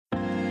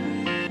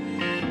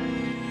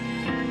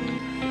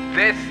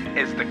This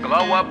is the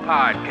Glow Up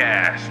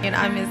Podcast. And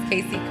I'm Ms.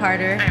 Casey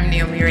Carter. I'm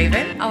Naomi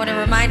Raven. I want to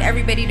remind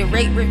everybody to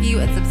rate, review,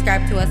 and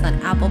subscribe to us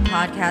on Apple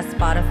Podcasts,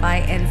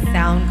 Spotify, and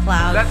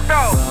SoundCloud. Let's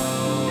go.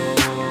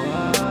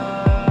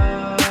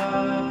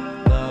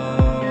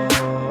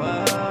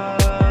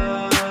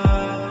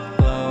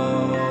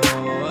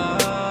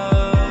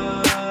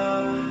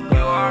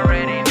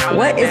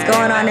 What is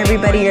going on,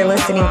 everybody? You're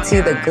listening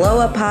to the Glow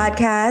Up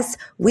Podcast.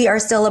 We are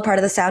still a part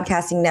of the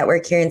Soundcasting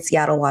Network here in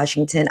Seattle,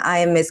 Washington. I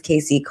am Miss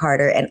Casey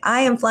Carter, and I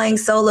am flying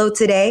solo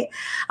today.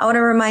 I want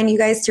to remind you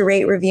guys to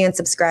rate, review, and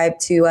subscribe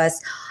to us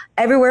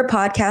everywhere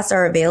podcasts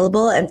are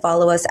available, and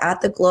follow us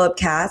at the Glow Up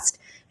Cast.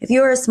 If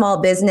you are a small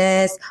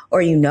business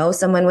or you know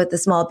someone with a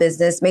small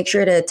business, make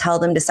sure to tell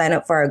them to sign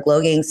up for our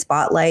Glow Gang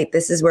Spotlight.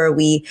 This is where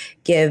we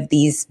give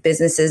these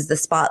businesses the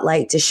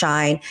spotlight to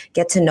shine,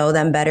 get to know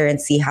them better,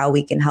 and see how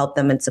we can help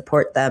them and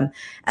support them.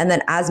 And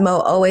then, as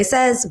Mo always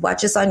says,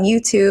 watch us on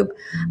YouTube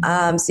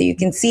so you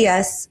can see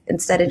us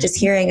instead of just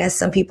hearing us.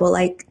 Some people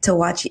like to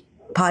watch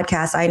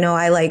podcasts. I know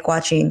I like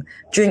watching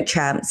Drink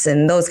Champs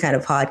and those kind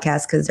of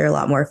podcasts because they're a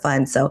lot more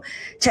fun. So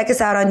check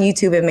us out on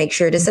YouTube and make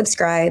sure to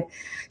subscribe.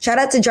 Shout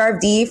out to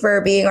Jarv D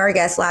for being our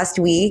guest last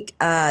week.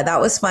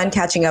 That was fun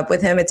catching up with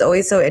him. It's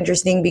always so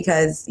interesting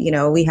because, you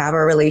know, we have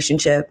our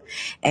relationship,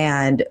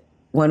 and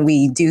when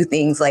we do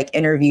things like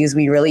interviews,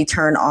 we really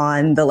turn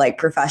on the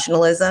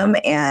professionalism,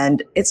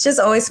 and it's just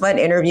always fun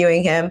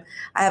interviewing him.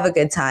 I have a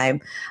good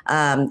time.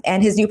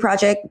 And his new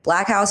project,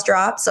 Black House,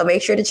 dropped. So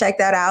make sure to check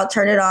that out.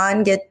 Turn it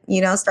on,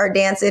 start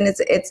dancing.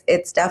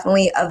 It's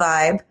definitely a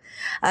vibe.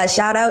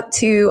 Shout out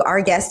to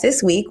our guest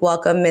this week.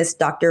 Welcome, Miss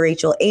Dr.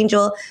 Rachel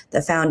Angel,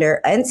 the founder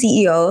and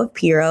CEO of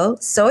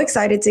Peerro. So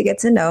excited to get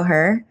to know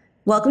her.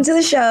 Welcome to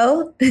the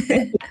show.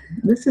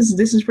 This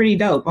is pretty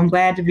dope. I'm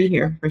glad to be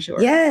here for sure.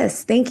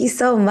 Yes, thank you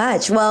so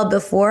much. Well,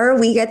 before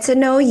we get to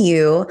know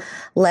you,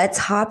 let's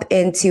hop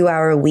into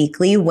our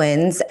weekly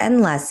wins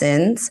and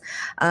lessons.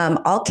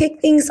 I'll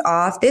kick things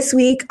off. This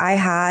week, I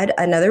had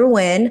another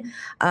win.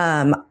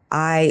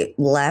 I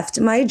left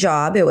my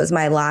job. It was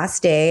my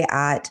last day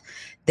at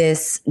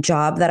this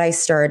job that I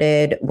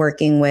started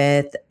working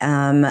with.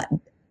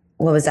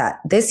 What was that?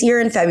 This year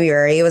in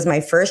February. It was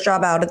my first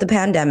job out of the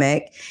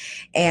pandemic.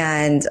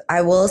 And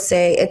I will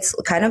say it's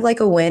kind of like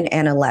a win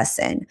and a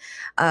lesson.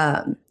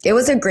 It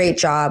was a great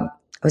job.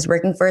 I was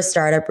working for a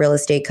startup real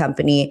estate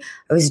company.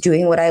 I was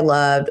doing what I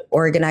loved,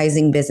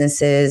 organizing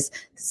businesses,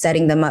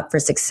 setting them up for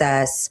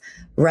success,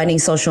 running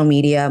social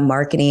media,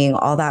 marketing,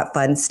 all that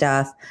fun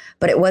stuff.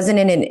 But it wasn't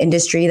in an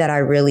industry that I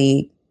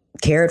really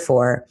cared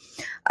for.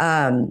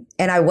 And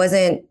I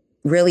wasn't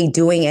really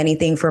doing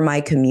anything for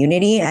my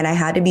community. And I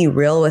had to be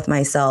real with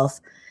myself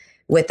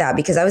with that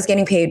because I was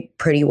getting paid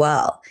pretty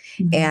well.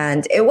 Mm-hmm.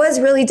 And it was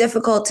really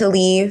difficult to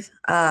leave.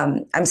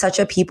 I'm such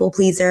a people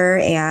pleaser,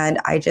 and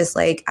I just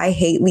I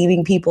hate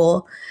leaving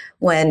people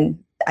when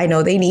I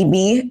know they need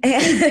me.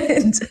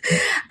 And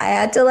I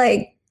had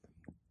to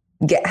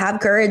have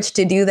courage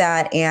to do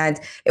that. And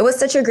it was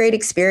such a great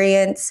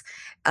experience.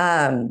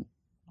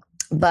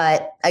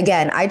 But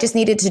again, I just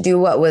needed to do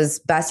what was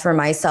best for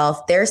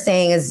myself. Their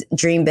saying is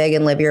dream big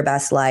and live your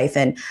best life.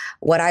 And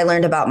what I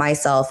learned about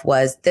myself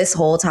was this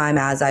whole time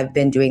as I've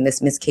been doing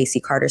this Miss Casey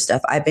Carter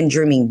stuff, I've been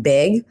dreaming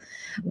big,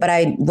 but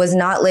I was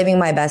not living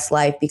my best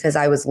life because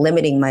I was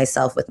limiting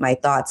myself with my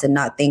thoughts and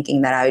not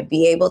thinking that I would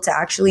be able to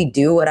actually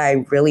do what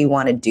I really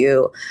want to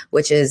do,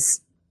 which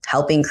is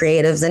helping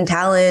creatives and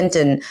talent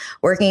and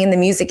working in the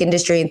music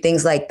industry and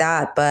things like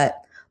that. But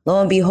lo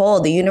and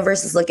behold, the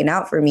universe is looking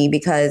out for me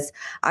because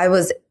I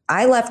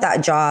left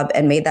that job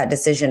and made that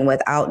decision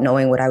without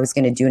knowing what I was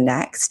going to do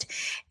next.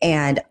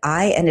 And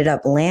I ended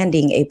up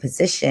landing a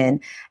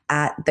position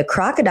at the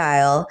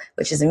Crocodile,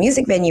 which is a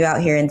music venue out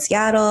here in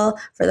Seattle,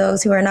 for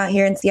those who are not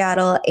here in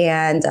Seattle.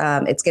 And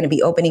it's going to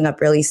be opening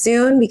up really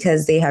soon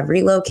because they have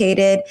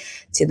relocated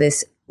to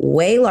this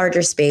way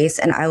larger space,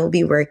 and I will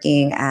be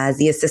working as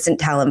the assistant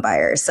talent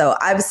buyer. So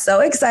I'm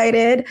so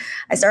excited.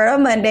 I start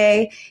on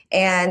Monday,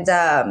 and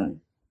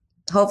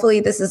hopefully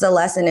this is a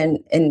lesson and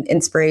an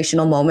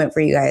inspirational moment for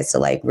you guys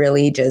to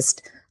really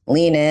just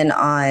lean in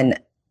on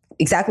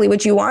exactly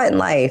what you want in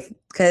life,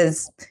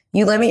 because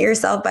you limit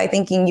yourself by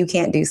thinking you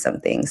can't do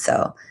something.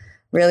 So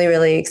really,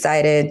 really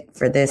excited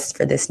for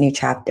this new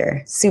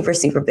chapter. Super,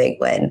 super big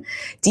win.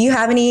 Do you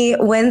have any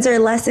wins or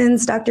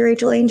lessons, Dr.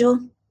 Rachel Angel?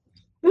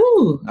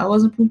 Ooh, I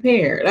wasn't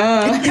prepared.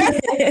 Yeah,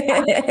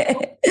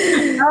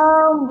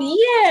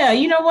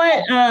 you know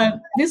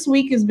what? This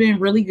week has been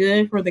really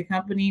good for the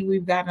company.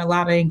 We've gotten a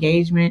lot of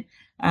engagement,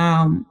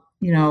 from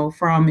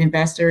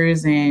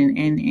investors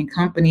and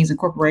companies and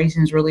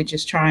corporations really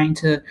just trying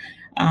to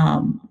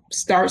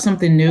start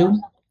something new,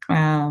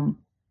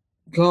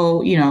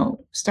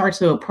 start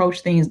to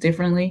approach things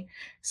differently.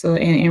 So,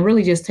 and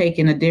really just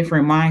taking a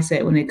different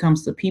mindset when it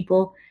comes to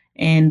people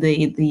and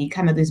the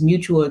kind of this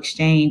mutual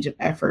exchange of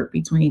effort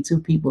between two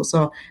people.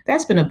 So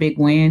that's been a big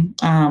win.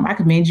 I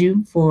commend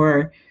you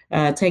for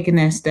taking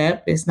that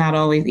step. It's not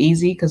always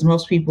easy because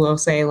most people will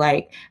say,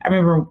 I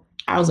remember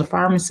I was a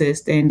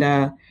pharmacist and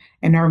I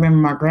remember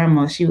my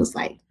grandma, she was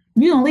like,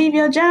 You gonna leave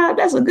your job?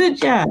 That's a good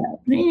job.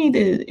 You need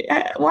to.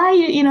 Why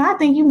you? I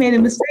think you made a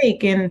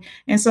mistake, and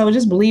so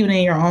just believing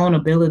in your own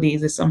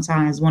abilities is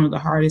sometimes one of the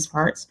hardest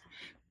parts.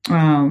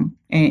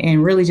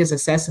 And really just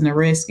assessing the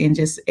risk and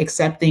just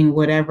accepting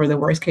whatever the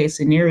worst case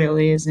scenario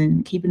is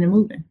and keeping it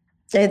moving.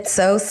 It's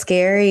so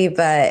scary,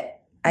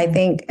 but I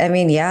think,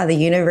 yeah, the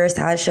universe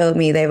has showed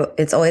me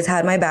it's always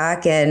had my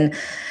back, and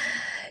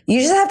you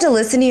just have to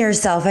listen to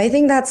yourself. I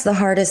think that's the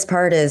hardest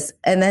part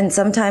and then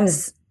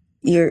sometimes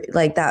you're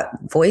like, that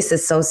voice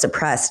is so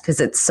suppressed because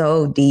it's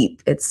so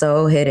deep, it's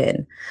so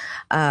hidden.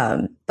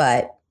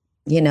 But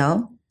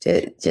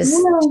just.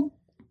 Well,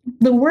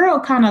 the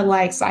world kind of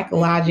like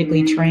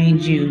psychologically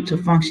trains you to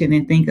function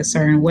and think a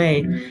certain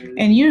way.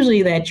 And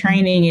usually that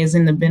training is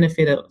in the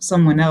benefit of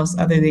someone else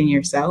other than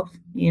yourself.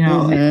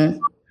 Mm-hmm.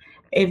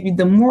 If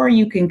the more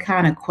you can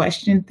kind of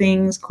question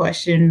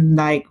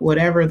like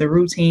whatever the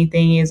routine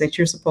thing is that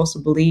you're supposed to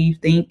believe,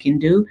 think, and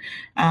do,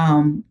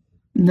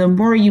 the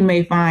more you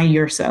may find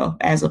yourself,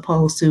 as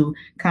opposed to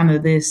kind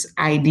of this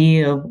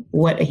idea of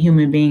what a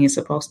human being is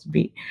supposed to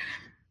be.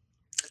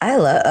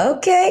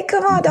 Okay,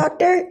 come on,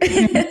 doctor.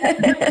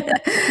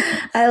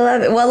 I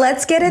love it. Well,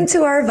 let's get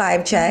into our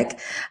vibe check.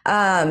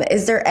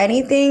 Is there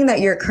anything that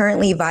you're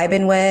currently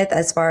vibing with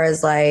as far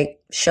as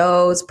like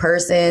shows,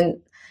 person,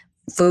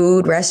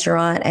 food,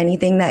 restaurant,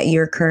 anything that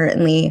you're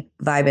currently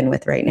vibing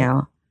with right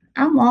now?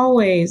 I'm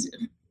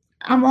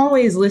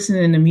always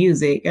listening to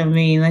music. I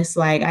mean, it's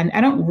like I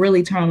don't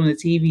really turn on the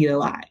TV a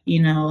lot.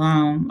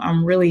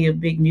 I'm really a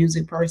big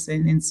music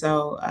person, and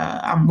so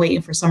I'm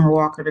waiting for Summer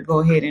Walker to go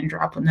ahead and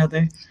drop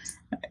another.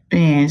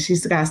 Man,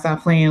 she's got to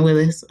stop playing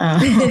with us.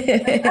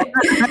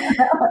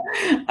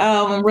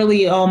 I'm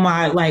really on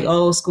my like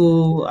old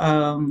school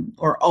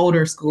or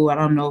older school. I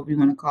don't know if you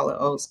want to call it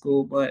old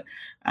school, but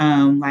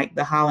like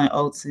the Hall &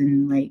 Oates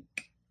and like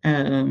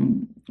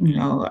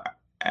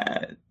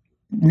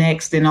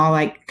Next and all,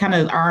 like kind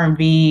of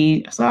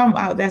R&B. So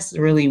that's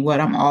really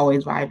what I'm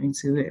always vibing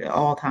to at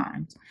all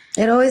times.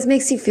 It always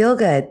makes you feel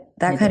good.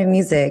 That kind of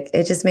music,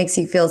 it just makes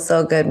you feel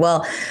so good.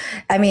 Well,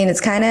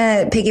 it's kind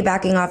of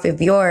piggybacking off of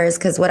yours,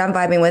 because what I'm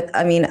vibing with,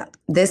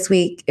 this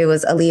week it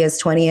was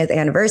Aaliyah's 20th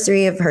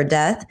anniversary of her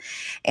death.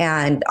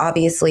 And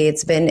obviously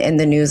it's been in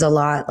the news a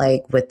lot,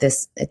 like with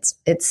this,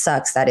 it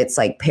sucks that it's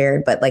like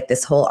paired, but like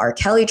this whole R.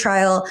 Kelly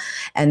trial,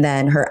 and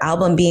then her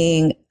albums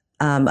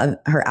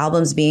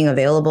being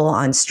available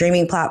on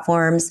streaming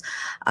platforms.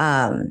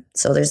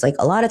 So there's like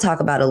a lot of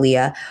talk about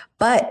Aaliyah.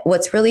 But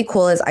what's really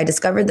cool is I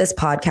discovered this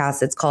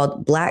podcast. It's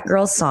called Black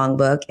Girl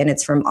Songbook, and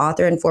it's from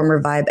author and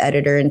former Vibe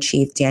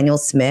editor-in-chief Daniel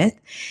Smith.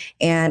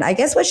 And I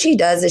guess what she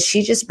does is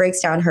she just breaks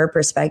down her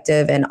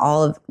perspective and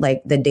all of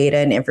like the data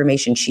and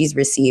information she's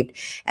received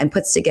and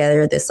puts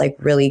together this like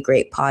really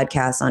great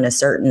podcast on a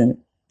certain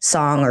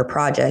song or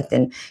project.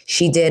 And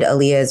she did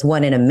Aaliyah's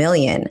 1 in a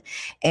Million.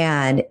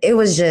 And it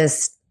was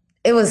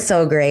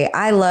so great.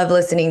 I love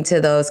listening to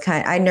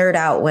I nerd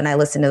out when I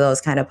listen to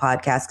those kind of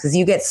podcasts because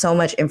you get so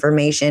much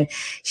information.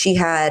 She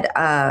had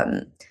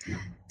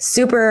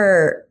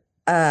super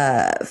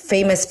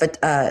famous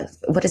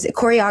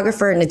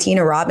choreographer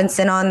Natina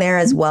Robinson on there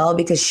as well,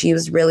 because she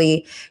was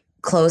really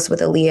close with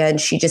Aaliyah,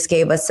 and she just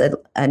gave us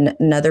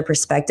another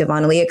perspective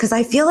on Aaliyah, because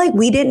I feel like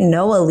we didn't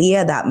know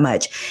Aaliyah that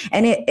much,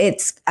 and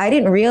I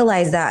didn't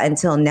realize that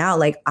until now.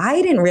 Like,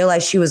 I didn't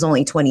realize she was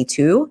only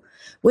 22,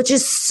 which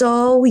is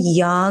so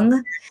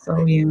young.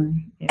 So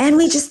young. Yeah. And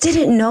we just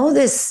didn't know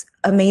this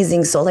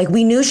amazing soul. Like,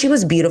 we knew she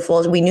was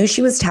beautiful. We knew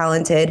she was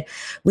talented.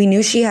 We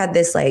knew she had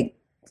this like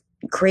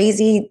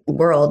crazy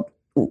world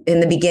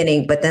in the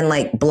beginning, but then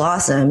like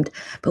blossomed,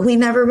 but we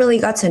never really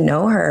got to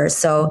know her.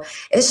 So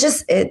it's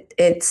just,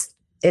 it's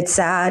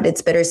sad,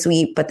 it's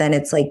bittersweet, but then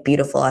it's like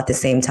beautiful at the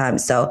same time.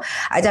 So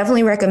I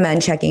definitely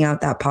recommend checking out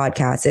that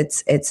podcast.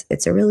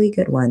 It's a really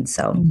good one.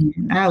 So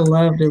I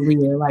loved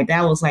Aaliyah. Like,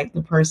 that was like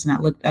the person I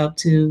looked up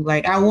to.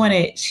 Like, what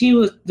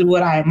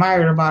I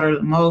admired about her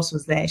the most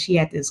was that she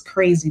had this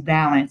crazy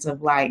balance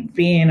of like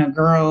being a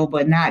girl,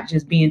 but not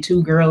just being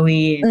too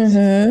girly.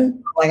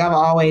 And, like, I've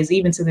always,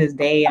 even to this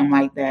day, I'm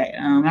like that.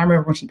 I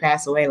remember when she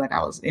passed away, like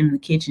I was in the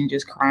kitchen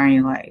just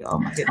crying, like, oh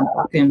my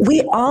goodness.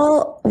 We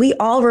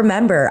all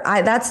remember.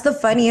 That's the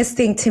funniest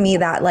thing to me,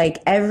 that like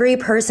every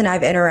person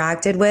I've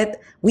interacted with,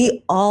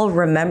 we all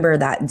remember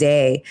that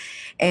day.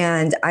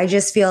 And I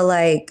just feel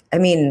like,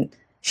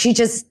 she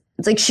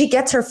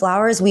gets her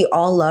flowers. We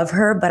all love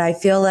her, but I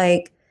feel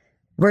like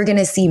we're going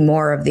to see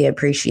more of the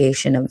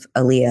appreciation of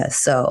Aaliyah.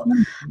 So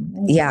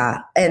yeah.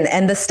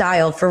 And the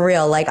style, for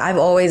real. Like, I've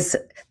always,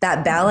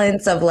 that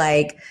balance of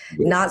like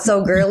not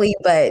so girly,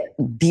 but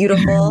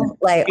beautiful.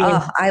 Like,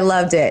 oh, I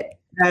loved it.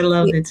 I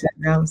loved it too.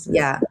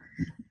 Yeah.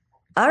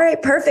 All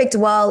right, perfect.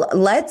 Well,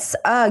 let's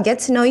get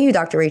to know you,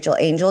 Dr. Rachel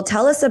Angel.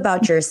 Tell us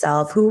about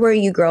yourself. Who were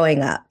you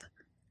growing up?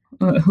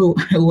 Who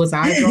was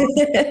I growing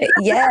up?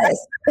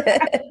 Yes.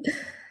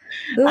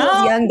 Who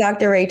was young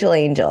Dr. Rachel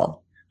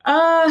Angel?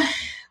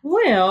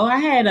 Well, I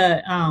had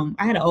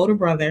an older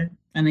brother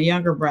and a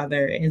younger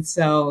brother, and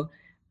so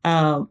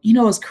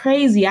It's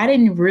crazy. I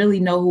didn't really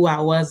know who I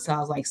was until I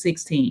was like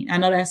 16. I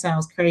know that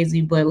sounds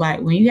crazy, but like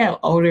when you have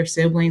older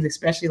siblings,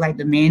 especially like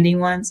demanding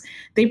ones,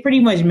 they pretty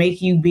much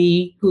make you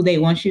be who they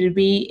want you to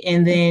be.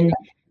 And then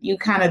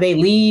they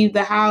leave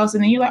the house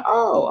and then you're like,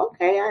 oh,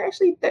 okay, I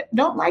actually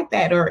don't like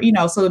that. Or,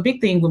 so the big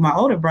thing with my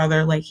older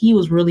brother, like he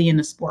was really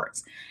into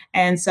sports.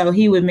 And so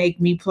he would make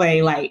me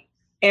play like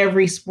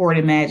every sport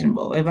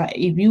imaginable.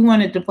 If you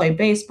wanted to play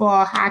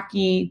baseball,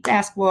 hockey,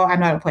 basketball, I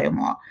know how to play them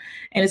all.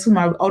 And it's when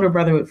my older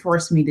brother would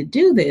force me to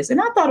do this.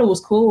 And I thought it was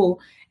cool.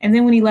 And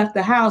then when he left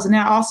the house, and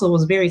that also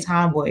was very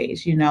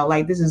tomboyish,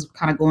 like this is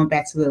kind of going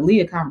back to the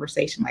Aaliyah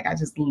conversation. Like I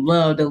just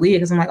loved Aaliyah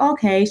because I'm like,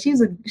 okay,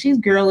 she's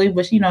girly,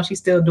 but she's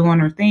still doing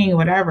her thing or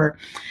whatever.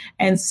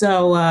 And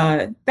so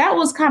that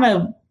was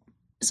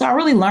so I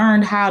really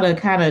learned how to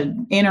kind of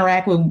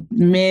interact with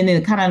men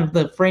in kind of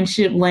the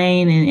friendship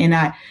lane. And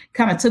I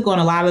kind of took on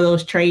a lot of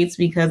those traits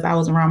because I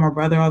was around my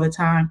brother all the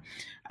time.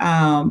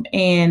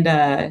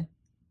 And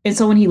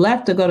so when he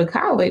left to go to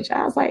college,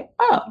 I was like,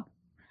 oh,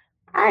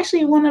 I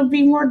actually want to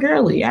be more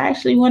girly. I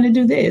actually want to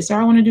do this or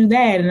I want to do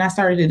that. And I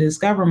started to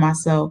discover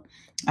myself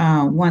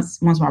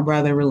once my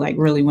brother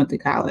really went to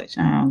college.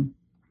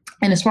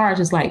 And as far as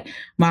just like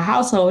my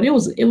household, it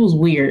was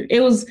weird.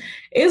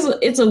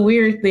 It's a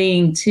weird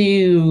thing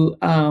too.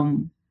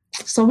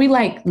 So we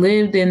like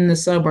lived in the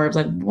suburbs,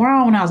 like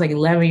around when I was like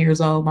 11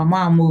 years old, my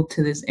mom moved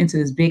into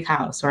this big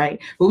house, right?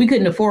 But we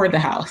couldn't afford the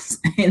house.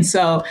 And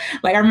so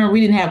like, I remember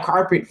we didn't have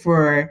carpet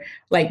for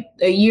like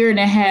a year and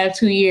a half,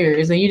 2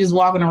 years. And you're just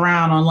walking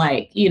around on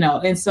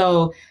and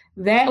so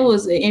that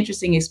was an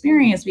interesting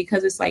experience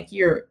because it's like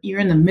you're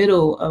in the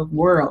middle of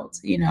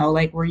worlds,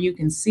 like where you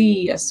can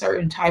see a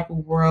certain type of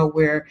world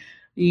where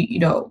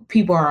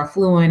people are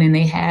affluent and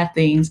they have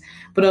things,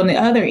 but on the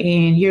other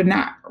end, you're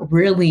not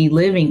really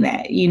living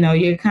that.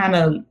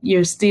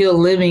 You're still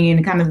living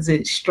in kind of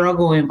the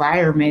struggle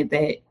environment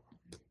that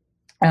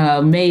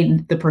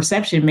made the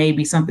perception may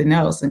be something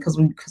else, and because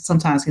we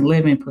sometimes can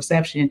live in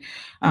perception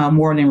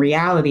more than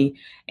reality,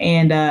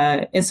 and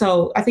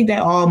so I think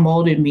that all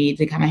molded me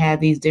to kind of have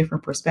these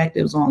different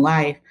perspectives on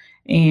life,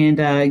 and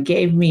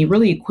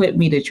really equipped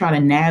me to try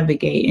to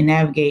navigate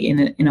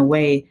in a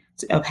way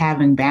of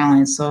having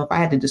balance. So if I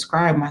had to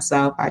describe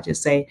myself, I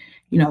just say,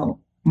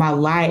 my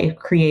life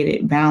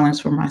created balance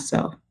for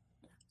myself.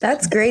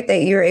 That's great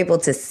that you're able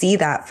to see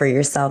that for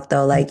yourself,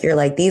 though. Like you're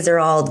like, these are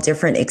all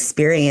different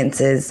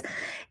experiences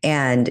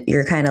and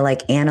you're kind of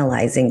like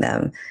analyzing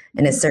them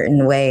in a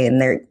certain way and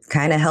they're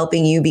kind of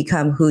helping you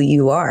become who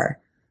you are.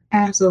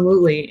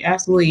 Absolutely.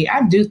 Absolutely.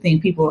 I do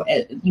think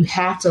you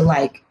have to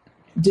like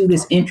do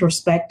this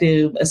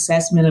introspective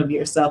assessment of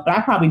yourself, but I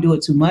probably do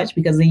it too much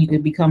because then you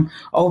can become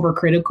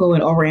overcritical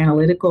and over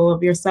analytical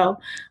of yourself.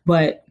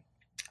 But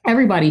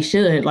everybody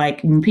should,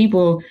 like when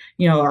people,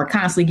 are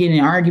constantly getting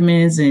in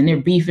arguments and they're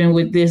beefing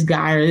with this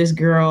guy or this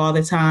girl all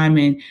the time.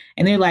 And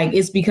they're like,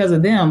 it's because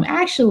of them.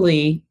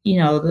 Actually,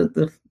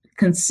 the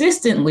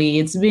consistently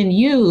it's been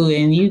you,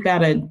 and you got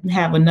to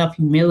have enough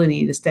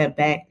humility to step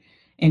back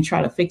and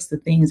try to fix the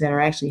things that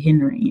are actually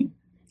hindering you.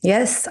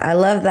 Yes, I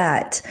love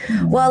that.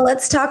 Well,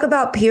 let's talk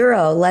about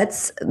Peerro.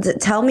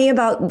 Tell me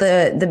about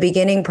the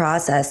beginning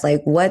process.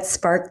 Like what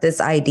sparked this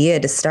idea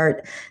to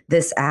start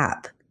this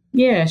app?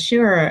 Yeah,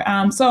 sure.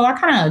 So I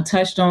kind of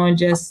touched on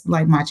just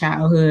like my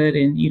childhood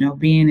and,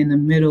 being in the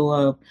middle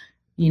of,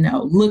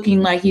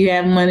 looking like you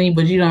have money,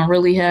 but you don't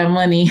really have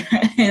money.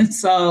 And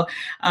so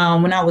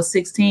when I was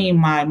 16,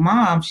 my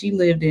mom, she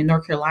lived in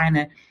North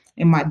Carolina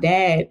and my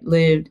dad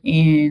lived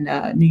in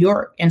New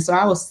York. And so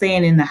I was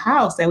staying in the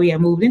house that we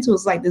had moved into. It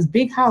was like this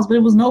big house, but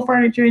it was no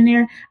furniture in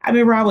there. I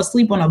remember I would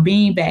sleep on a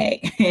bean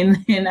bag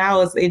and I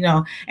was, and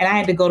I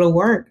had to go to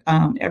work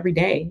every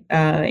day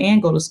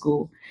and go to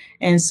school.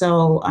 And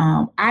so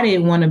I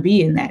didn't want to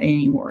be in that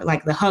anymore.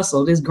 Like the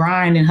hustle, this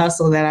grind and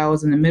hustle that I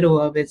was in the middle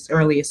of as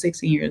early as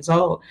 16 years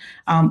old.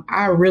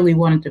 I really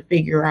wanted to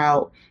figure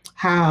out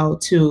how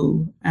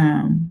to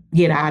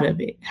get out of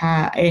it.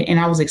 And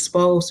I was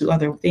exposed to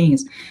other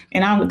things.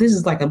 And this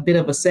is like a bit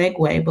of a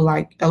segue, but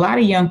like a lot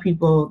of young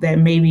people that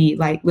maybe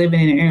like living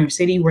in an inner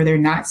city where they're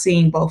not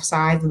seeing both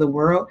sides of the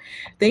world,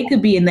 they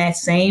could be in that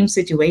same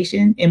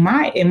situation. In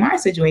my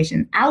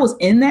situation, I was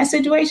in that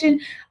situation.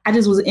 I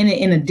just was in it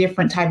in a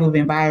different type of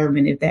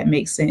environment, if that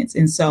makes sense.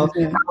 And so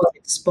I was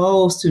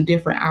exposed to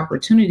different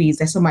opportunities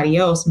that somebody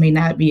else may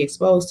not be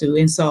exposed to.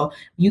 And so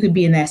you could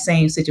be in that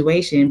same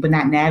situation, but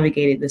not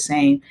navigate it the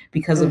same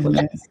because of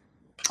what.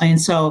 And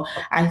so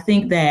I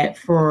think that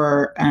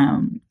for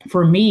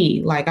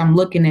me, like I'm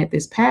looking at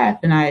this path,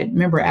 and I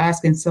remember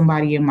asking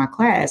somebody in my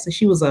class, and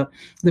she was the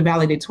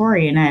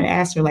valedictorian, and I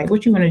asked her like,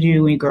 what you want to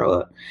do when you grow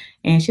up?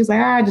 And she was like,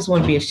 I just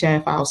want to be a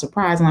chef. I was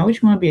surprised. I'm like,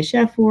 what you want to be a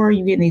chef for?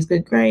 You getting these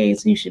good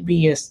grades. You should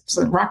be a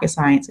rocket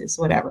scientist,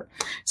 whatever.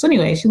 So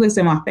anyway, she looks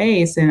at my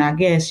face, and I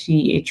guess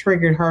it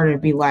triggered her to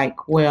be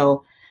like,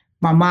 well,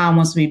 my mom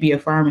wants me to be a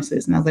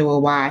pharmacist. And I was like,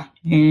 well, why?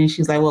 And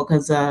she's like, well,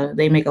 because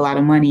they make a lot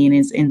of money and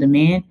it's in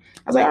demand.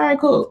 I was like, all right,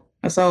 cool.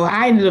 So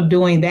I ended up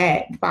doing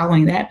that,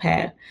 following that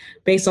path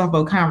based off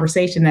of a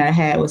conversation that I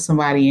had with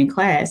somebody in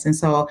class. And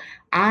so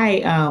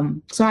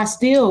I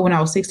still, when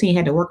I was 16,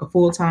 had to work a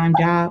full-time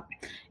job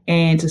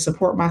and to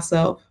support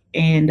myself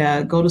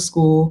and go to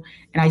school.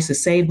 And I used to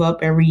save up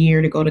every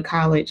year to go to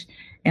college.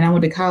 And I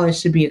went to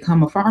college to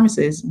become a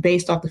pharmacist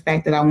based off the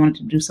fact that I wanted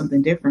to do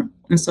something different.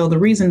 And so the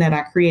reason that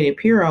I created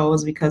Peerro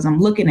is because I'm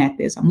looking at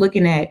this. I'm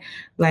looking at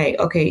like,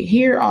 okay,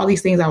 here are all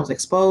these things I was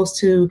exposed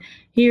to.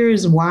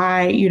 Here's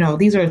why,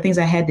 these are the things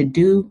I had to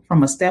do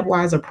from a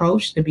stepwise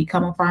approach to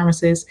become a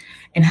pharmacist.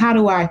 And how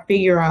do I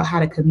figure out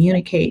how to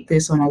communicate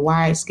this on a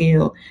wide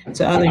scale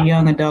to other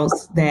young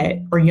adults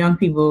or young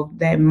people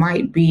that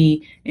might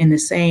be in the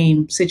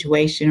same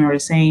situation or the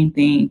same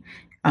thing,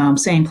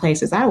 same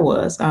place as I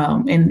was.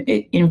 And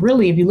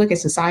really, if you look at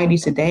society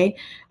today,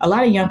 a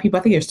lot of young people,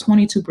 I think there's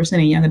 22%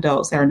 of young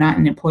adults that are not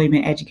in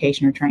employment,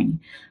 education, or training.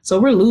 So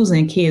we're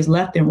losing kids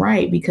left and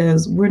right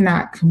because we're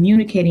not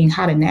communicating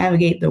how to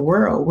navigate the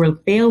world. We're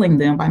failing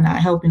them by not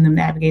helping them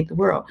navigate the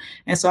world.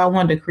 And so I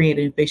wanted to create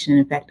an efficient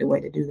and effective way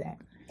to do that.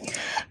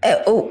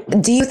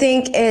 Do you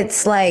think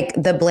it's like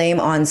the blame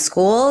on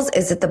schools?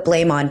 Is it the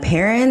blame on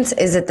parents?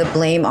 Is it the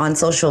blame on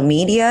social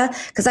media?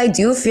 Because I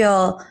do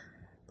feel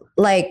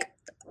like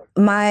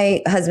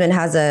my husband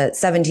has a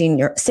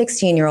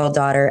 16-year-old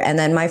daughter. And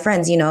then my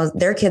friends,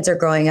 their kids are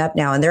growing up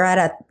now and they're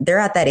at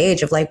that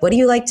age of like, what do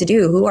you like to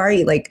do? Who are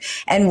you? Like,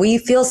 and we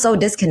feel so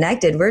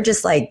disconnected. We're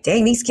just like,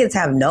 dang, these kids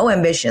have no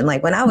ambition.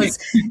 Like when I was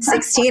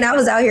 16, I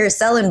was out here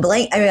selling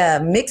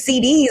mixed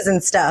CDs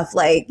and stuff.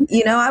 Like,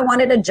 I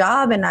wanted a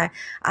job and I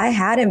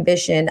had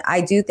ambition.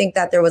 I do think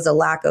that there was a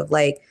lack of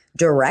like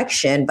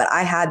direction, but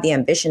I had the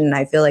ambition. And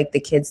I feel like the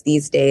kids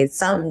these days,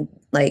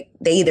 they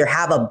either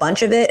have a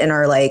bunch of it and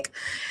are like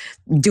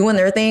doing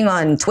their thing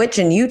on Twitch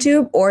and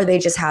YouTube, or they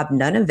just have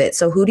none of it.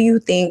 So who do you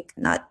think,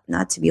 not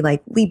to be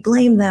like, we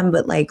blame them,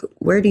 but like,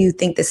 where do you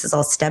think this is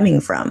all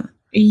stemming from?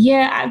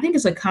 Yeah, I think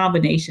it's a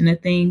combination of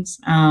things.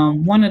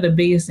 One of the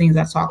biggest things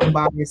I talk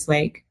about is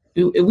like,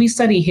 we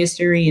study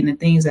history and the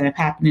things that have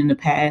happened in the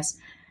past,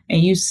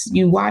 and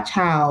you watch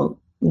how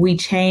we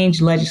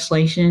changed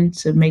legislation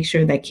to make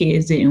sure that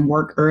kids didn't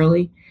work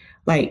early.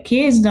 Like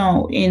kids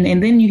don't,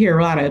 and then you hear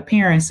a lot of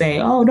parents say,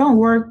 oh, don't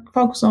work,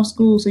 focus on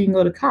school so you can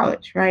go to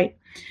college, right?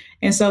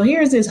 And so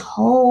here's this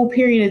whole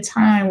period of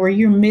time where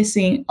you're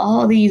missing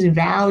all these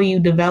value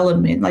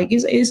development. Like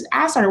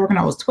I started working,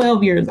 I was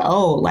 12 years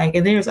old. Like,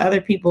 and there's other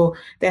people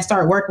that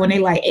start working when they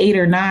like 8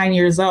 or 9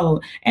 years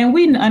old. And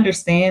we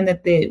understand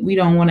that we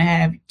don't want to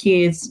have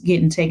kids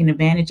getting taken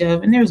advantage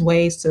of. And there's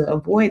ways to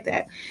avoid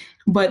that.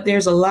 But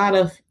there's a lot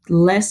of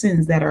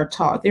lessons that are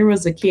taught. There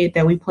was a kid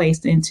that we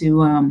placed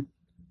into a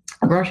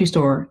grocery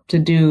store to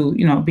do,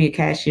 be a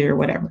cashier or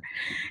whatever.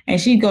 And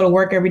she'd go to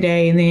work every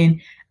day. And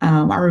then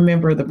I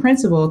remember the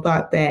principal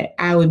thought that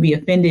I would be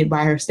offended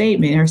by her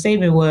statement. Her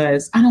statement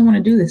was, I don't want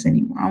to do this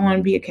anymore. I don't want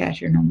to be a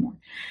cashier no more.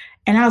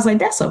 And I was like,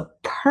 that's a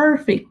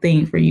perfect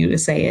thing for you to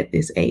say at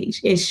this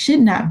age. It should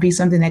not be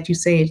something that you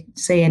say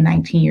at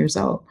 19 years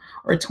old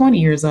or 20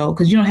 years old,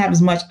 because you don't have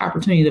as much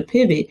opportunity to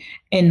pivot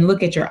and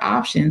look at your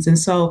options. And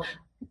so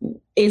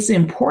it's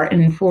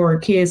important for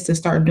kids to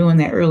start doing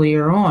that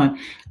earlier on,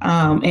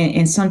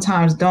 and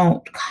sometimes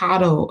don't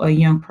coddle a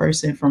young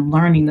person from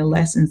learning the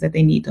lessons that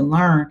they need to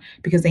learn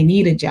because they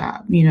need a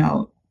job.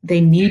 They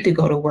need to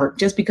go to work.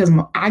 Just because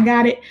I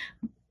got it,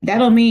 that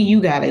don't mean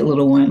you got it,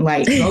 little one.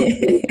 Like,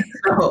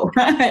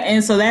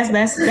 and so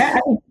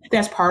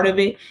that's part of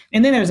it.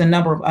 And then there's a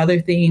number of other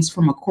things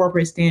from a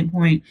corporate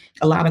standpoint.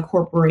 A lot of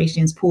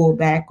corporations pull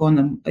back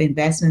on the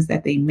investments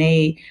that they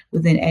made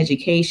within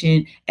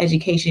education.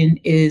 Education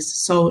is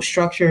so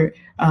structured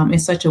in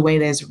such a way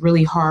that it's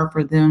really hard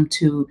for them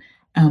to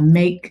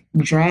make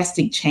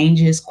drastic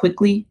changes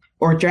quickly,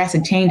 or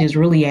drastic changes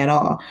really at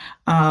all.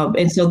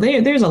 And so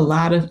there's a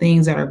lot of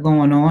things that are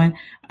going on.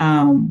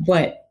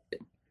 But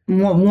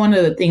one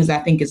of the things I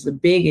think is the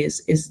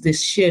biggest is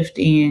this shift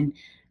in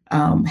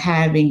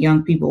having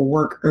young people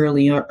work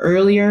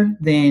earlier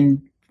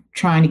than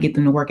trying to get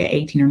them to work at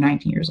 18 or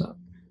 19 years old.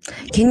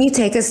 Can you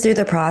take us through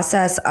the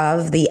process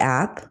of the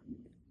app?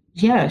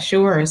 Yeah,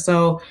 sure.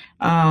 So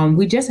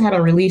we just had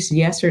a release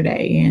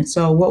yesterday. And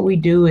so what we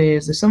do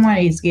is if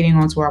somebody is getting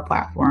onto our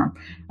platform,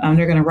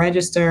 they're going to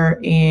register,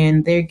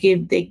 and it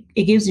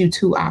gives you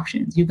two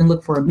options. You can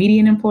look for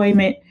immediate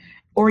employment,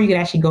 or you could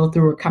actually go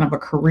through a kind of a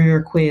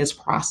career quiz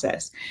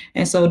process.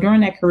 And so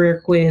during that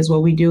career quiz,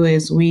 what we do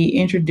is we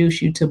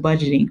introduce you to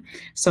budgeting.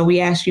 So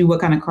we ask you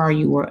what kind of car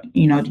you want. Do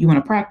you want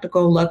a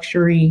practical,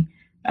 luxury,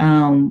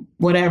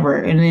 whatever?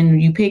 And then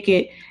you pick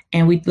it,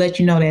 and we let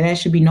you know that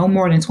should be no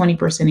more than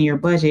 20% of your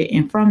budget.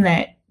 And from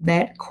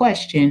that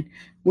question,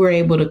 we're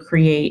able to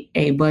create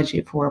a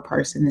budget for a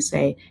person to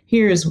say,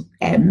 here's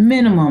at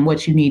minimum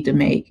what you need to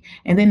make.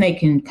 And then they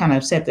can kind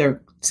of set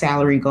their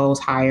salary goals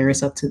higher.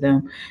 It's up to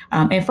them.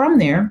 And from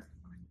there,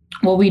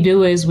 what we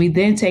do is we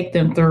then take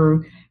them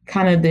through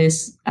kind of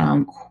this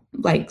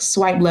like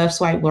swipe left,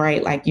 swipe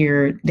right, like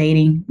your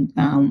dating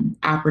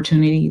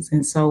opportunities.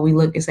 And so we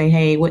look and say,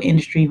 hey, what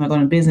industry? You want to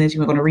go into business?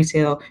 You want to go to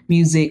retail,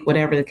 music,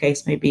 whatever the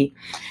case may be.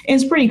 And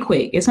it's pretty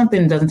quick. It's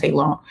something that doesn't take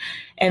long.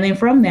 And then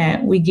from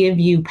that, we give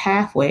you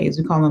pathways.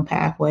 We call them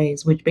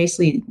pathways, which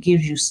basically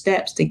gives you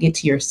steps to get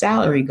to your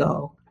salary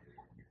goal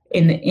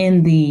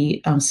in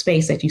the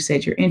space that you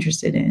said you're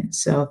interested in.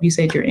 So if you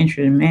said you're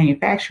interested in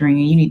manufacturing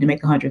and you need to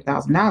make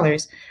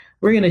 $100,000,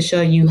 we're going to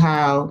show you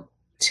how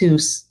to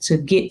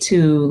get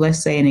to, let's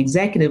say, an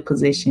executive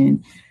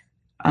position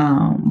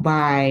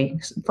by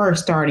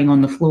first starting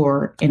on the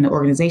floor in the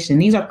organization.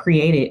 These are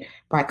created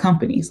by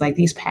companies. Like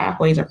these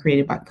pathways are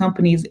created by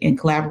companies in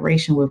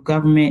collaboration with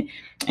government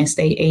and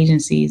state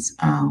agencies.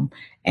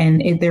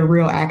 And they're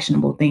real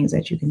actionable things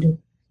that you can do.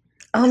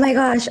 Oh my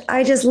gosh,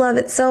 I just love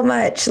it so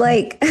much.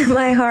 Like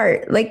my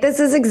heart. Like this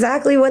is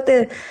exactly what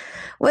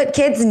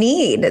kids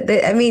need.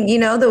 I mean,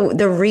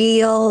 the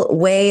real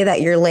way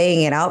that you're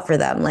laying it out for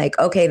them. Like,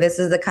 okay, this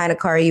is the kind of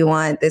car you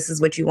want. This is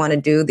what you want to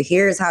do.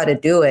 Here's how to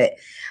do it.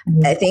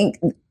 Mm-hmm. I think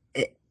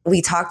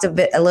we talked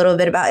a little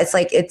bit about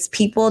it's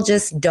people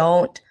just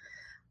don't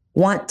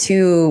want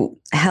to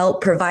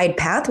help provide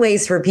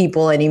pathways for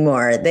people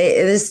anymore.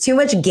 There's too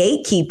much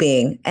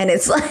gatekeeping, and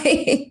it's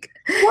like.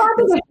 Well, I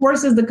think it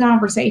forces the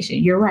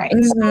conversation. You're right.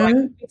 Mm-hmm. So like,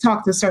 we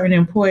talk to certain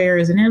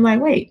employers and they're like,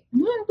 wait,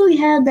 we don't really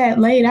have that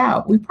laid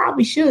out. We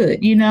probably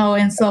should,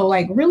 And so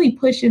like really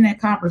pushing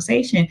that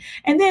conversation.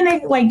 And then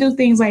they like do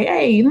things like,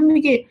 hey, let me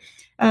get,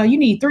 you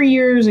need 3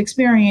 years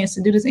experience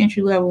to do this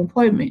entry level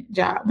employment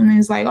job. And then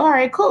it's like, all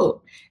right,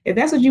 cool. If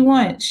that's what you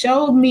want,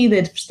 show me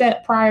the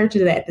step prior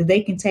to that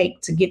they can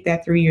take to get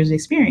that 3 years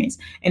experience.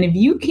 And if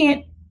you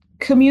can't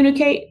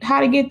communicate how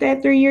to get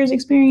that 3 years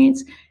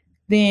experience,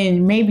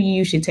 then maybe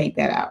you should take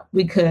that out,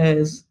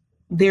 because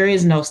there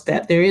is no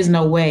step. There is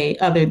no way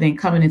other than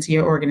coming into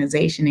your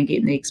organization and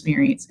getting the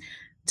experience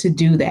to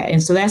do that.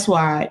 And so that's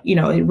why,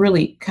 it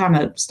really kind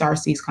of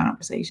starts these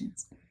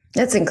conversations.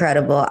 That's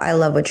incredible. I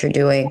love what you're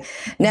doing.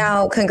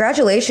 Now,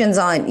 congratulations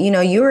on,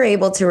 you were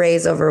able to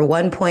raise over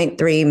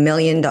 $1.3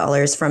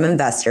 million from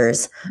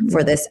investors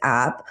for this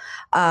app.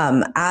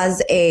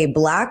 As a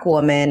Black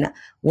woman,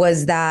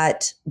 was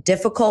that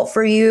difficult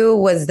for you?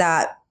 Was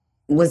that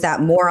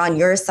more on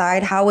your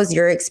side? How was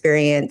your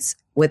experience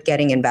with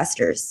getting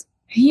investors?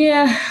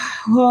 Yeah,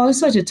 well, it's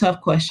such a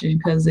tough question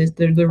because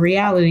the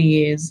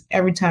reality is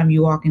every time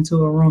you walk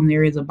into a room,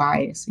 there is a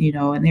bias,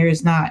 and there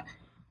is not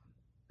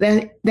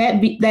that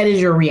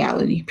is your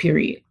reality,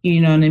 period.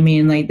 You know what I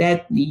mean? Like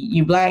that,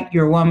 you're Black,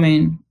 you're a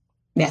woman,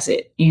 that's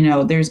it.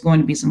 There's going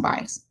to be some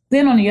bias.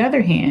 Then on the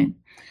other hand,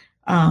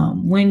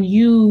 when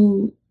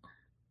you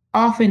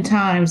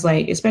oftentimes,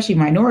 like, especially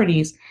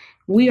minorities,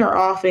 we are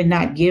often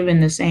not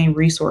given the same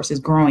resources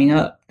growing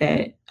up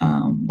that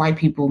white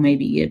people may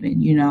be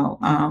given,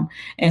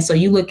 and so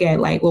you look at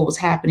like what was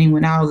happening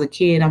when I was a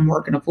kid. I'm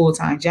working a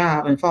full-time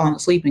job and falling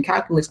asleep in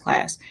calculus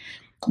class.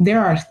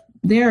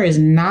 There is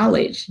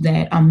knowledge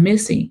that I'm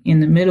missing in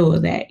the middle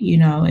of that,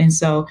 and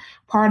so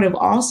part of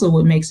also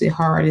what makes it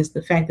hard is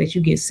the fact that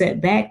you get set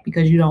back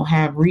because you don't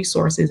have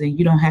resources and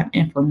you don't have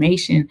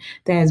information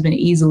that has been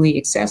easily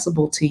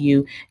accessible to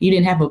you. You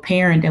didn't have a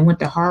parent that went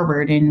to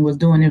Harvard and was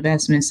doing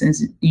investments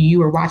since you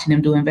were watching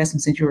them do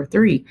investments since you were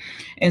 3.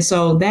 And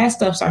so that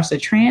stuff starts to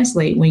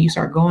translate when you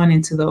start going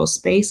into those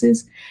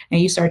spaces and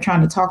you start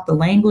trying to talk the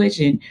language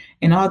and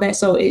all that.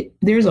 So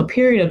there's a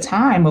period of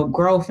time of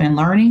growth and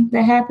learning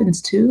that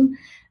happens too,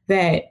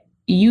 that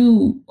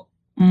you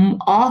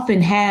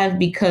often have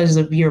because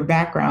of your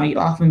background,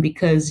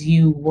 because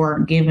you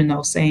weren't given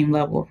those same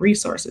level of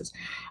resources.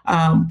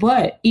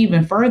 But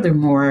even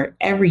furthermore,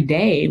 every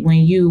day when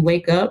you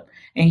wake up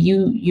and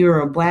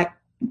you're a Black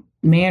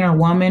man or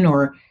woman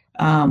or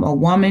a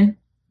woman,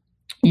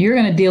 you're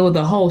going to deal with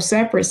a whole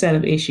separate set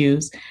of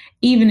issues,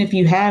 even if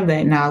you have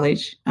that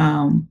knowledge,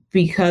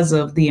 because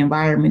of the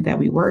environment that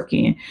we work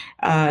in.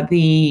 And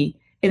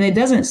it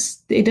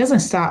doesn't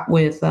stop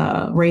with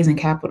raising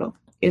capital.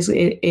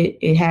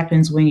 It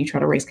happens when you try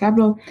to raise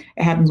capital.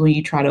 It happens when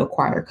you try to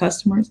acquire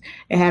customers.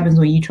 It happens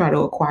when you try to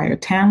acquire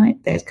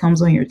talent that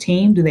comes on your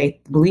team. Do they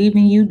believe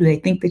in you? Do they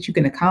think that you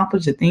can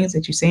accomplish the things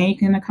that you're saying you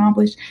can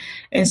accomplish?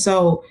 And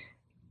so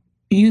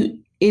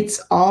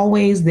it's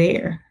always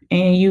there,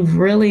 and you've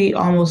really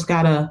almost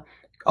got to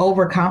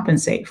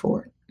overcompensate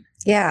for it.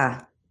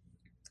 Yeah.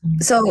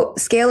 So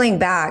scaling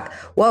back,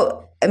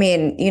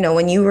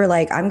 when you were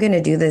like, I'm going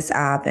to do this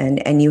app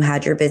and you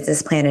had your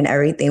business plan and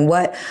everything,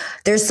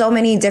 there's so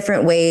many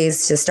different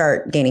ways to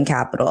start gaining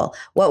capital.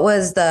 What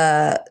was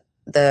the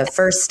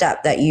first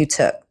step that you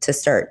took to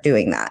start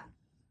doing that?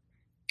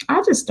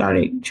 I just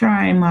started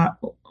trying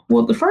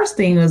the first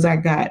thing was I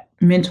got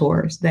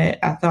mentors that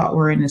I thought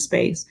were in the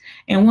space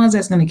and ones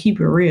that's going to keep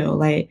it real.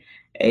 Like,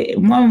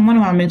 one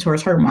of my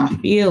mentors hurt my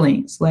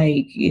feelings.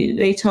 Like,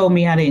 they told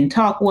me I didn't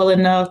talk well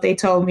enough. They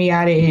told me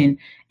I didn't.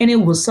 And it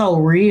was so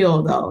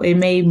real, though. It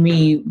made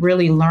me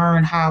really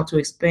learn how to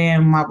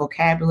expand my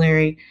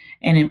vocabulary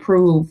and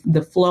improve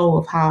the flow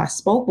of how I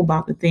spoke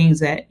about the things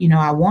that,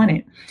 I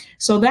wanted.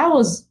 So that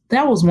was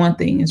that was one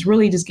thing. It's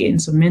really just getting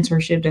some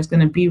mentorship that's going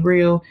to be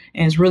real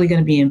and it's really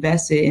going to be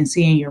invested in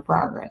seeing your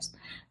progress.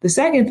 The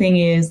second thing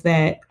is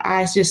that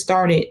I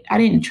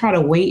didn't try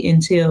to wait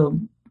until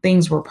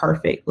things were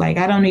perfect. Like,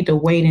 I don't need to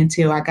wait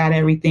until I got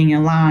everything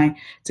in line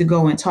to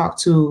go and talk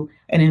to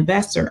an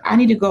investor. I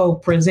need to go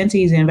present to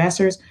these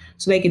investors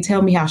so they can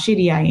tell me how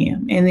shitty I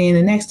am. And then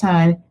the next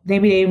time,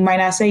 maybe they might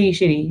not say you're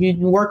shitty. You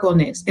work on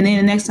this. And then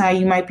the next time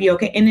you might be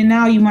okay. And then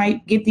now you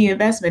might get the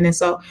investment. And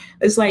so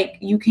it's like,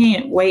 you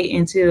can't wait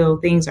until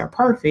things are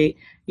perfect.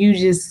 You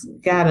just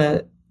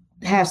gotta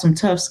have some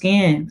tough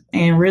skin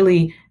and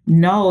really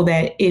know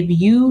that if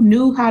you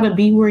knew how to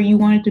be where you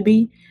wanted to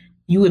be,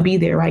 you would be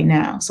there right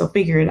now. So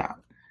figure it out.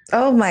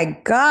 Oh my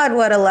God,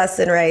 what a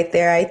lesson right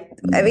there.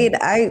 I mean,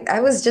 I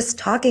was just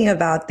talking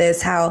about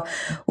this, how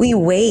we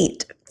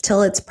wait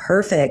till it's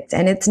perfect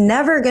and it's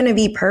never going to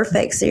be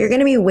perfect. So you're going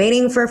to be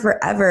waiting for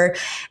forever.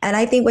 And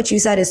I think what you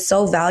said is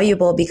so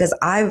valuable, because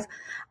I've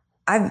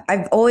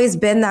always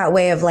been that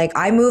way of like,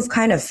 I move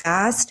kind of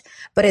fast,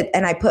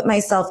 and I put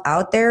myself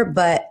out there,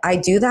 but I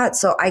do that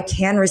so I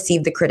can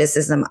receive the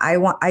criticism.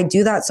 I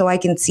do that so I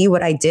can see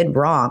what I did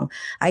wrong.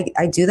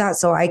 I do that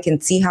so I can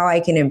see how I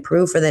can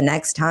improve for the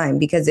next time.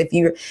 Because if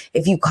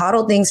you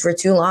coddle things for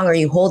too long or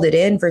you hold it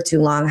in for too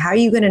long, how are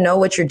you going to know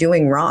what you're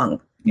doing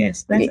wrong?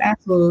 Yes, that's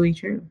absolutely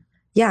true.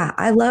 Yeah,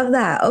 I love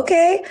that.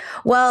 Okay.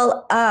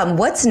 Well,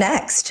 what's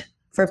next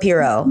for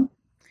Peerro?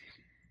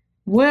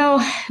 Well,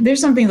 there's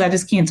some things I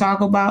just can't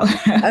talk about.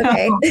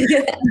 Okay.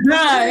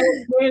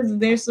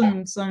 there's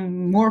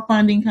some more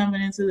funding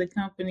coming into the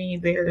company.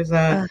 There's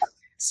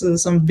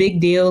some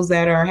big deals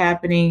that are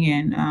happening,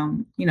 and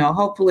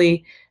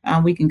hopefully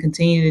we can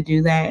continue to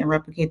do that and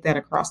replicate that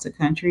across the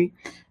country.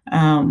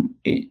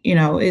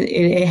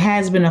 It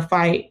has been a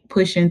fight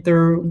pushing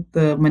through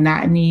the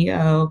monotony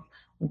of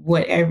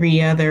what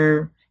every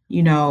other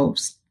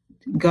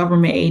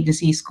government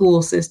agency,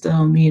 school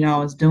system,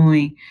 is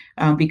doing,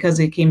 because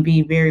it can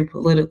be very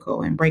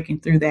political, and breaking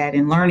through that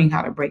and learning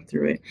how to break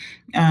through it.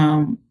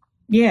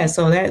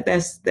 So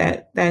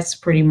that's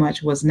pretty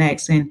much what's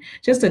next. And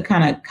just to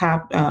kind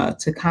of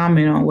to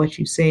comment on what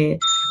you said,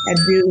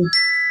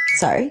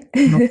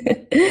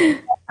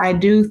 I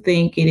do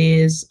think it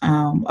is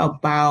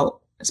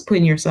about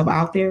putting yourself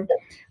out there,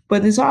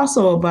 but it's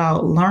also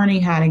about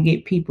learning how to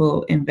get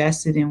people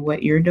invested in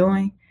what you're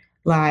doing.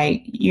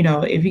 Like,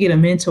 if you get a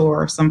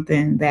mentor or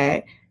something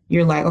that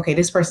you're like, okay,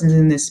 this person's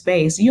in this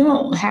space, you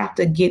don't have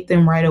to get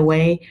them right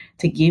away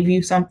to give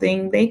you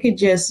something. They could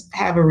just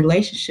have a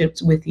relationship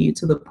with you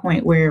to the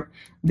point where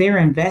they're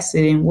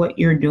invested in what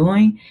you're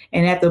doing.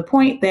 And at the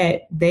point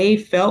that they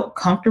felt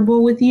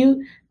comfortable with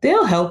you,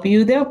 they'll help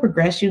you, they'll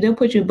progress you, they'll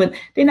put you, but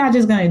they're not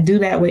just going to do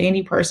that with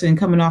any person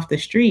coming off the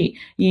street.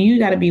 You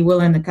got to be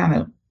willing to kind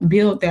of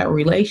build that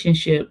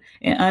relationship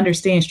and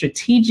understand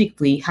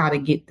strategically how to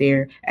get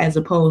there, as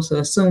opposed to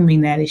assuming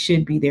that it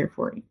should be there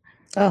for you.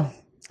 Oh,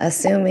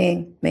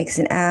 assuming makes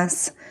an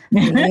ass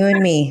of you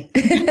and me.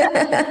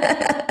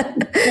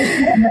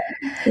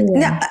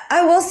 Now,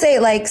 I will say,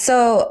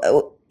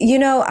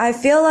 I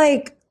feel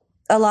like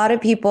a lot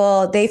of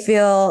people, they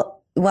feel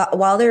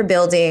while they're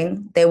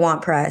building, they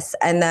want press.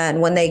 And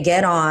then when they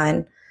get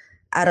on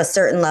at a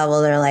certain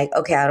level, they're like,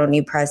 okay, I don't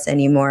need press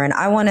anymore. And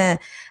I want to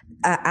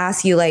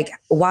ask you,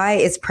 why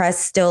is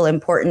press still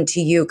important to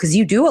you? Because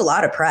you do a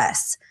lot of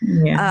press.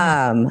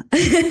 Yeah.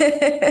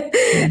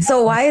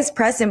 So why is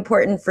press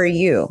important for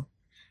you?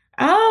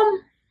 I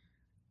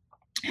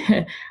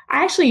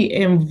actually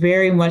am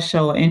very much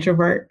so an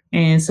introvert.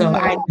 And so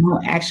I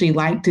don't actually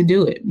like to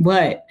do it.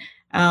 But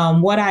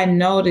what I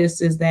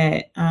noticed is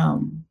that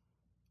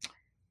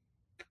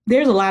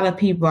there's a lot of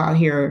people out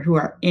here who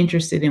are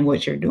interested in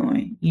what you're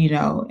doing,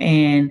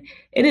 and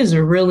it is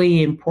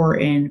really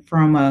important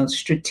from a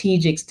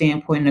strategic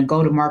standpoint, a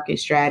go-to-market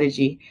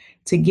strategy,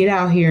 to get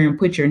out here and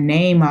put your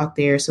name out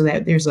there so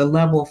that there's a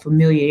level of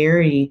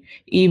familiarity,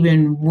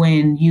 even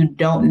when you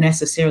don't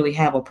necessarily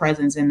have a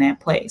presence in that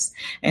place.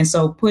 And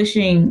so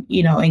pushing,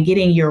 and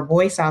getting your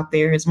voice out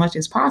there as much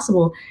as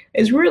possible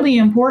is really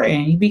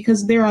important,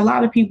 because there are a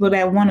lot of people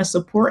that want to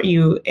support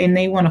you and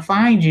they want to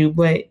find you,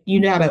 but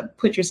you got to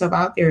put yourself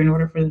out there in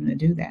order for them to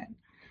do that.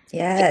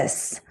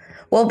 Yes.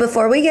 Well,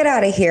 before we get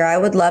out of here, I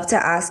would love to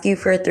ask you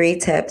for 3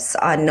 tips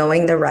on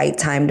knowing the right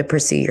time to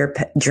pursue your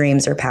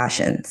dreams or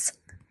passions.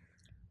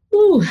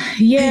 Ooh,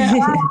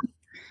 yeah.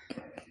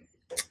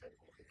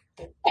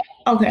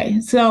 Okay.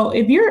 So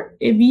if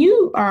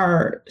you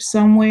are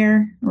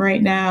somewhere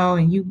right now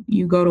and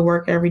you go to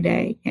work every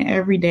day, and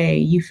every day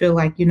you feel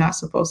like you're not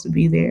supposed to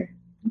be there,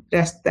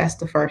 that's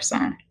the first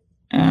sign.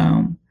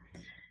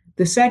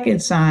 The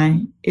second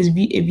sign is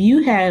if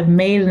you have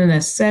made an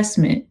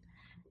assessment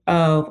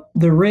of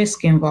the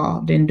risk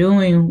involved in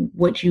doing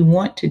what you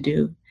want to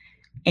do,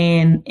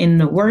 and in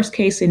the worst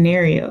case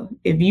scenario,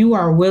 if you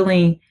are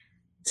willing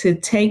to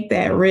take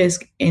that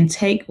risk and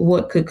take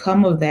what could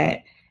come of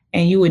that,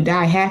 and you would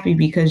die happy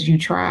because you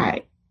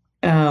tried,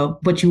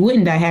 but you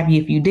wouldn't die happy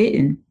if you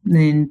didn't,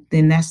 then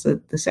that's the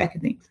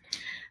second thing.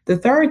 The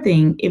third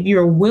thing, if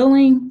you're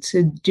willing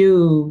to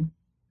do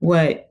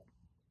what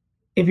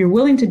if you're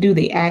willing to do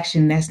the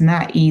action that's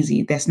not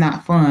easy, that's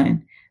not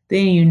fun,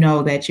 then you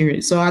know that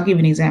so I'll give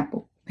an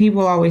example.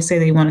 People always say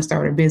they want to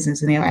start a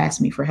business and they'll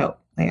ask me for help.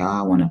 Like,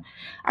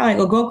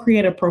 oh, go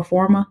create a pro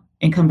forma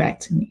and come back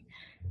to me.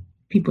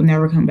 People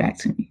never come back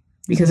to me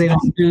because they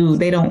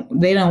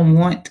don't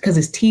want, because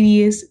it's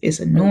tedious, it's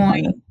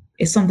annoying,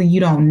 it's something you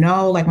don't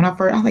know. Like when I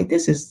was like,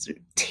 this is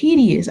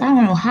tedious. I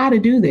don't know how to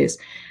do this,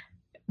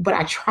 but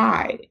I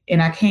tried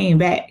and I came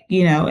back,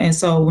 and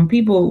so when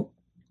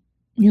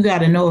you got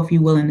to know if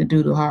you're willing to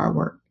do the hard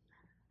work.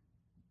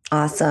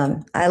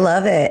 Awesome. I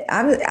love it.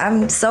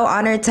 I'm so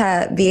honored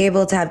to be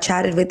able to have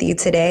chatted with you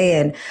today.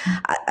 And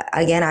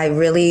again, I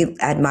really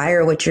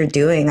admire what you're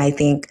doing. I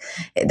think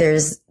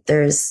there's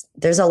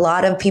a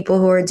lot of people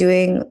who are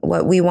doing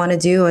what we want to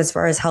do as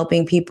far as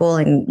helping people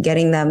and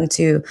getting them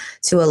to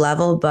a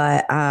level.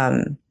 But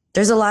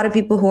there's a lot of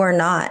people who are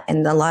not,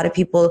 and a lot of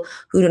people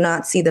who do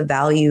not see the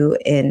value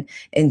in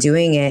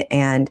doing it.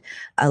 And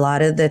a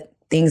lot of the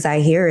things I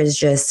hear is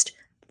just,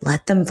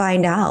 let them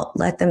find out,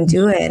 let them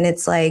do it. And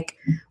it's like,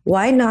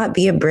 why not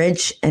be a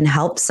bridge and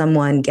help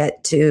someone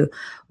get to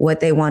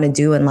what they want to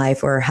do in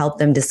life, or help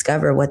them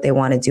discover what they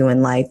want to do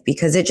in life?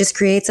 Because it just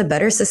creates a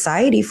better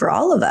society for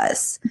all of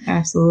us.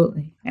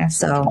 Absolutely.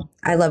 So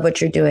I love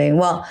what you're doing.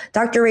 Well,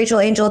 Dr.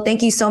 Rachel Angel,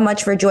 thank you so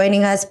much for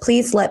joining us.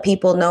 Please let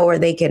people know where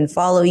they can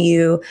follow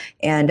you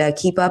and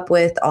keep up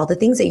with all the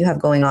things that you have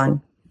going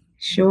on.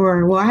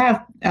 Sure. Well, I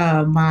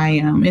have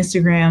my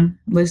Instagram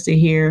listed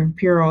here,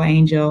 Peerro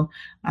Angel,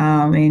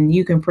 and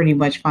you can pretty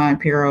much find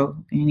Peerro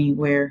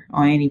anywhere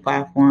on any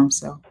platform.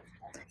 So,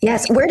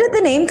 yes. Where did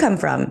the name come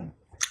from?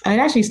 It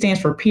actually stands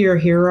for Peer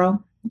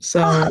Hero.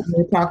 So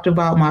we talked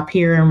about my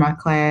peer in my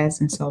class,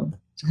 and so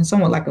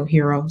somewhat like a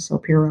hero. So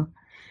Peerro.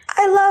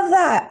 I love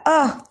that.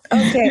 Oh,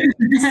 okay.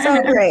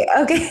 So great.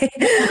 Okay.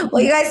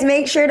 Well, you guys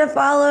make sure to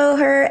follow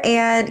her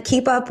and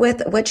keep up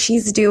with what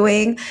she's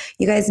doing.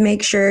 You guys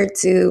make sure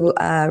to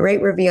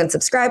rate, review, and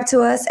subscribe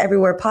to us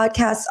everywhere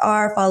podcasts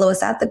are. Follow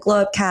us at the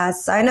Glow Up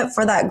Cast. Sign up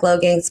for that Glow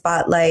Gang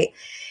Spotlight.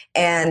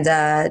 And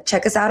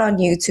check us out on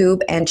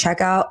YouTube, and check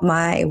out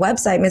my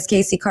website,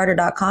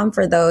 MissCaseyCarter.com,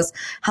 for those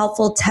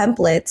helpful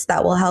templates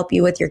that will help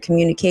you with your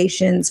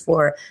communications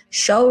for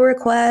show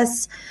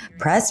requests,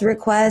 press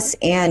requests,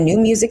 and new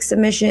music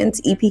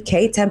submissions,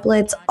 EPK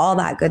templates, all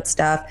that good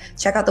stuff.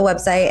 Check out the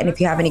website. And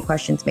if you have any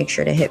questions, make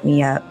sure to hit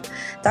me up.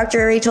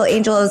 Dr. Rachel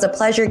Angel, it was a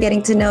pleasure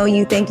getting to know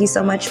you. Thank you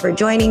so much for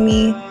joining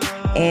me.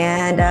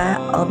 And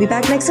I'll be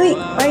back next week.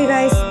 Bye, you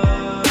guys.